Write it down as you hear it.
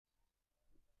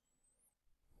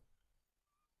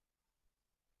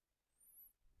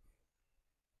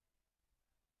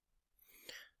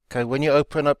Okay, when you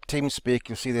open up TeamSpeak,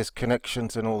 you'll see there's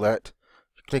connections and all that.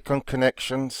 Click on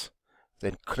connections,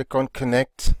 then click on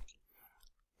connect,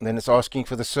 and then it's asking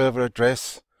for the server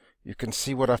address. You can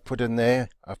see what I've put in there.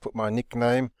 I've put my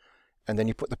nickname, and then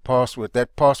you put the password.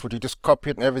 That password, you just copy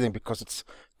it and everything because it's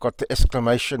got the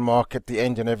exclamation mark at the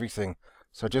end and everything.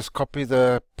 So just copy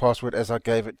the password as I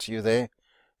gave it to you there.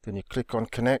 Then you click on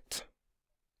connect.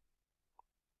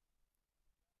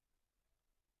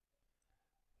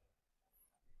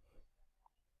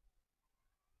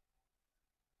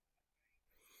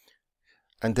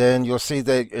 And then you'll see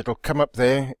that it'll come up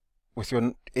there with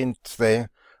your int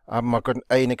there. I've got an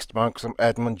A next to mine because I'm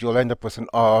admin. You'll end up with an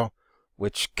R,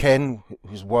 which Ken,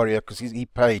 who's Warrior, because he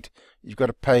paid. You've got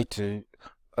to pay to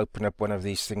open up one of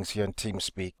these things here in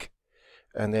TeamSpeak.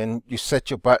 And then you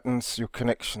set your buttons, your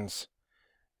connections.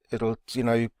 It'll,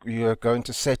 you go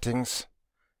into settings,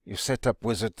 you set up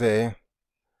wizard there,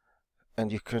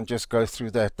 and you can just go through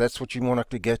that. That's what you more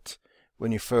likely get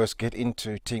when you first get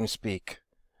into TeamSpeak.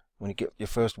 When you get your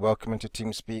first welcome into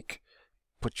TeamSpeak,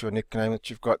 put your nickname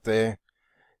that you've got there.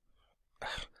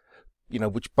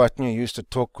 Which button you use to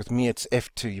talk. With me, it's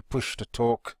F2. You push to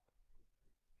talk.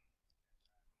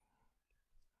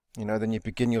 Then you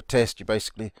begin your test. You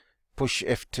basically push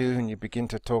F2 and you begin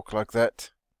to talk like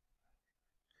that.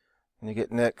 And you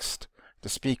get next. The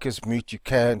speakers mute. You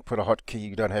can put a hotkey.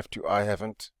 You don't have to. I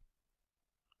haven't.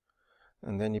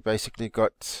 And then you basically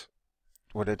got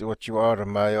what you are, a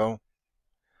male.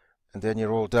 And then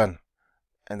you're all done.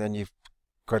 And then you've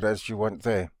got as you want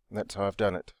there. And that's how I've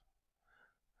done it.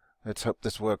 Let's hope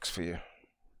this works for you.